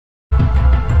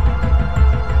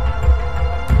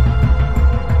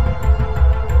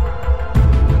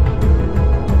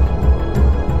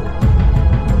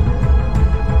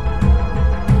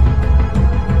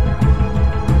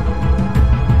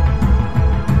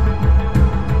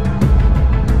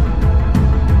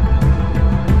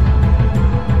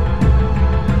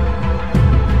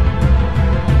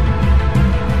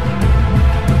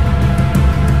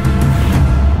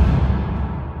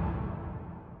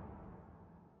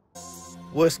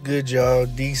What's good, y'all?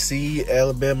 DC,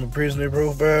 Alabama prisoner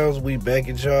profiles. We back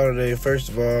at y'all today. First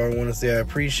of all, I want to say I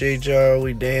appreciate y'all.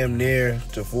 We damn near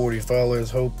to 40 followers.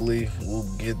 Hopefully, we'll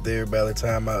get there by the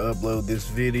time I upload this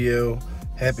video.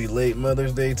 Happy late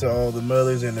Mother's Day to all the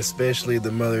mothers, and especially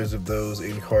the mothers of those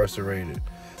incarcerated.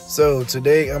 So,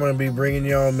 today I'm going to be bringing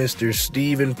y'all Mr.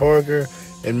 Stephen Parker,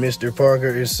 and Mr.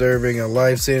 Parker is serving a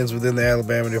life sentence within the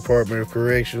Alabama Department of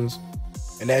Corrections.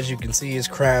 And as you can see, his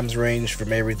crimes range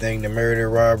from everything to murder,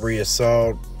 robbery,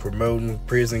 assault, promoting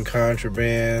prison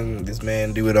contraband. This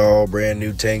man do it all, brand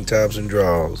new tank tops and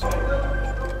draws.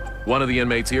 One of the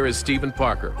inmates here is Stephen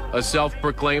Parker, a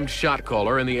self-proclaimed shot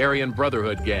caller in the Aryan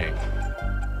Brotherhood gang.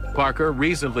 Parker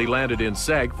recently landed in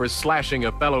SEG for slashing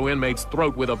a fellow inmate's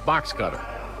throat with a box cutter.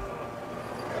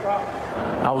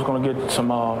 I was going to get some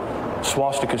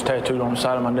swastikas tattooed on the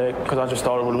side of my neck because I just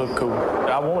thought it would look cool.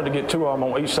 I wanted to get two of them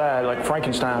on each side, like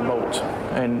Frankenstein bolts.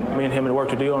 And me and him had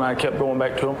worked a deal, and I kept going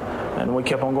back to him. And we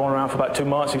kept on going around for about 2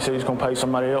 months. He said he's going to pay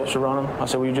somebody else to run them. I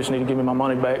said, well, you just need to give me my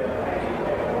money back.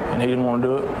 And he didn't want to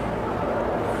do it.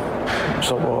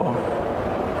 So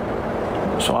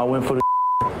I went for the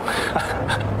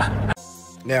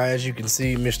Now, as you can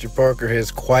see, Mr. Parker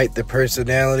has quite the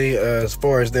personality. As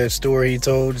far as that story he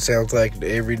told, it sounds like an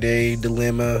everyday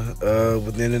dilemma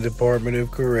within the Department of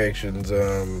Corrections.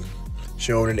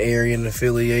 Showing an Aryan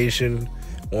affiliation,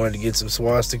 wanted to get some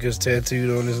swastikas tattooed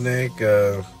on his neck,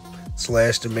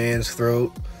 slashed a man's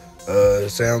throat.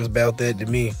 Sounds about that to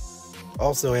me.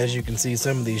 Also, as you can see,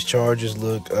 some of these charges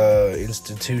look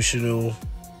institutional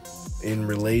in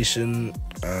relation.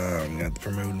 Got the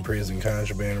promoting prison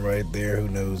contraband right there. Who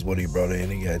knows what he brought in?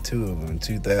 He got two of them in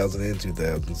 2000 and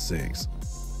 2006.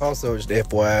 Also, just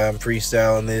FYI, I'm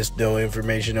freestyling this. No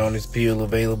information on his appeal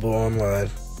available online.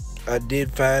 I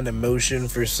did find a motion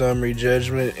for summary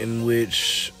judgment in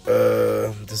which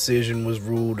decision was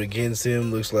ruled against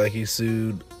him. Looks like he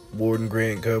sued Warden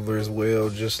Grant Covler as well,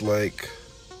 just like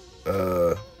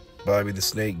Bobby the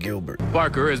Snake Gilbert.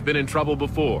 Parker has been in trouble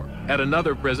before. At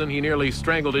another prison, he nearly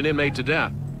strangled an inmate to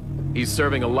death. He's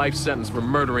serving a life sentence for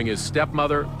murdering his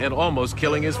stepmother and almost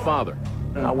killing his father.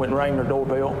 And I went and rang their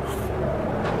doorbell.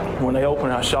 When they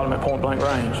opened, I shot them at point blank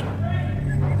range.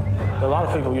 A lot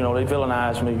of people, they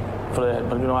villainize me for that.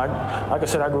 But, like I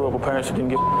said, I grew up with parents that didn't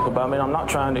give a about me. And I'm not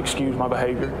trying to excuse my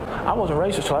behavior. I wasn't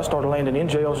racist till I started landing in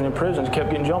jails and in prisons,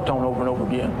 kept getting jumped on over and over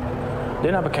again.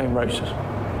 Then I became racist.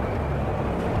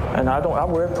 And I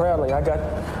wear it proudly. I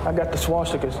got the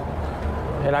swastikas,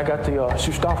 and I got the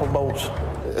Schustaffel bolts.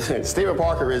 Stephen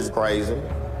Parker is crazy.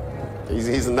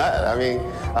 He's a nut. I mean,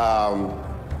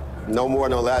 no more,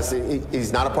 no less.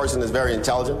 He's not a person that's very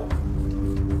intelligent.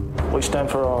 We stand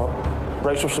for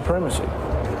racial supremacy.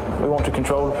 We want to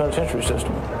control the penitentiary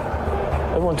system.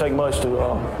 It wouldn't take much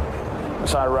to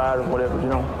decide a riot or whatever.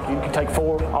 You can take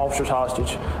 4 officers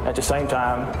hostage at the same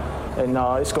time, and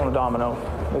it's going to domino.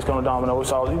 It's going to domino.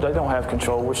 It's all, they don't have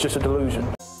control. It's just a delusion.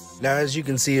 Now, as you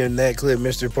can see in that clip,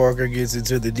 Mr. Parker gets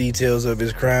into the details of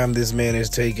his crime. This man is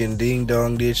taking Ding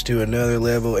Dong Ditch to another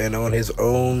level, and on his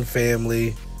own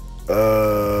family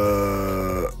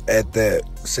at that.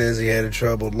 Says he had a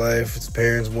troubled life. His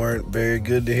parents weren't very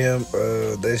good to him.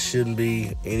 That shouldn't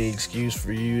be any excuse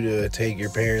for you to take your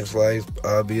parents' life,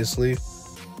 obviously.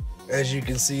 As you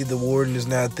can see, the warden does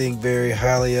not think very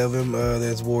highly of him.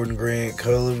 That's Warden Grant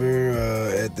Culliver.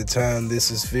 At the time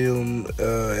this is filmed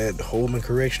at Holman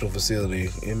Correctional Facility,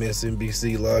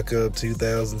 MSNBC lockup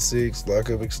 2006,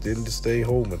 lockup extended stay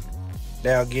Holman.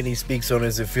 Now again, he speaks on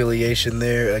his affiliation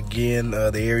there. Again,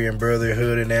 the Aryan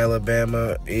Brotherhood in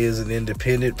Alabama is an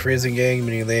independent prison gang,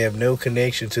 meaning they have no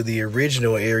connection to the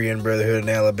original Aryan Brotherhood in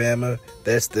Alabama.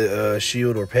 That's the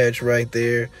shield or patch right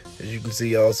there. As you can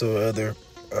see, also other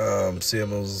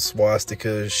symbols,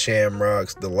 swastikas,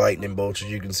 shamrocks, the lightning bolts, as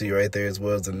you can see right there, as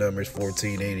well as the numbers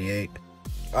 1488.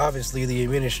 Obviously, the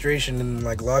administration and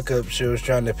lockup shows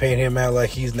trying to paint him out like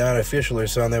he's not official or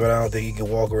something, but I don't think he can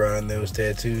walk around in those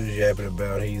tattoos yapping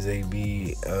about he's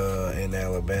AB in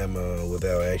Alabama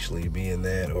without actually being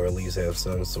that, or at least have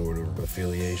some sort of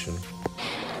affiliation.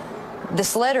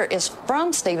 This letter is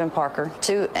from Stephen Parker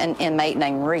to an inmate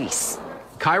named Reese.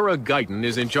 Kyra Guyton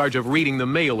is in charge of reading the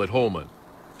mail at Holman.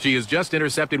 She has just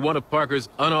intercepted one of Parker's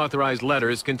unauthorized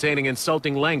letters containing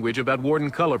insulting language about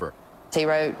Warden Culliver. He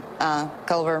wrote,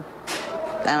 Culliver,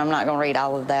 and I'm not going to read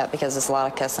all of that because there's a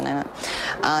lot of cussing in it.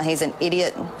 He's an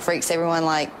idiot, treats everyone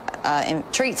like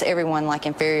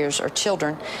inferiors or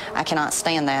children. I cannot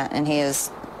stand that, and he is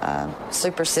a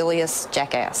supercilious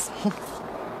jackass.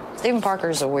 Stephen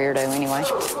Parker's a weirdo anyway.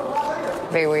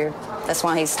 Very weird. That's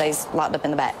why he stays locked up in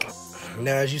the back.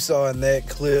 Now, as you saw in that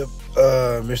clip,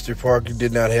 Mr. Parker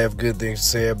did not have good things to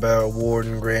say about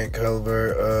Warden Grant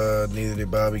Culver. Neither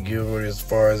did Bobby Gilbert, as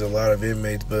far as a lot of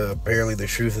inmates. But apparently, the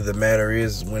truth of the matter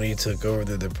is, when he took over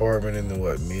the department in the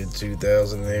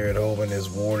mid-2000s there at Holman as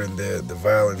warden, that the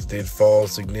violence did fall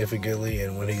significantly,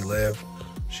 and when he left,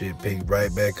 shit picked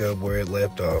right back up where it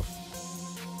left off.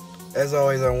 As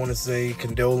always, I want to say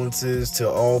condolences to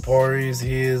all parties,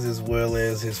 his as well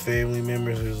as his family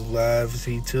members whose lives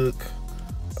he took.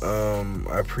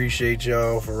 I appreciate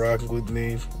y'all for rocking with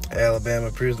me. Alabama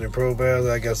Prisoner Profiles.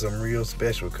 I got some real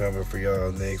special coming for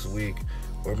y'all next week,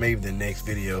 or maybe the next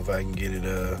video if I can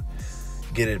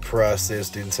get it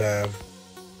processed in time.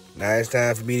 Now it's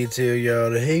time for me to tell y'all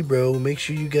that, hey bro, make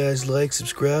sure you guys like,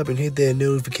 subscribe, and hit that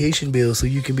notification bell so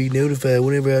you can be notified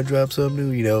whenever I drop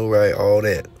something new, right? All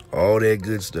that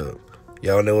good stuff.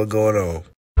 Y'all know what's going on.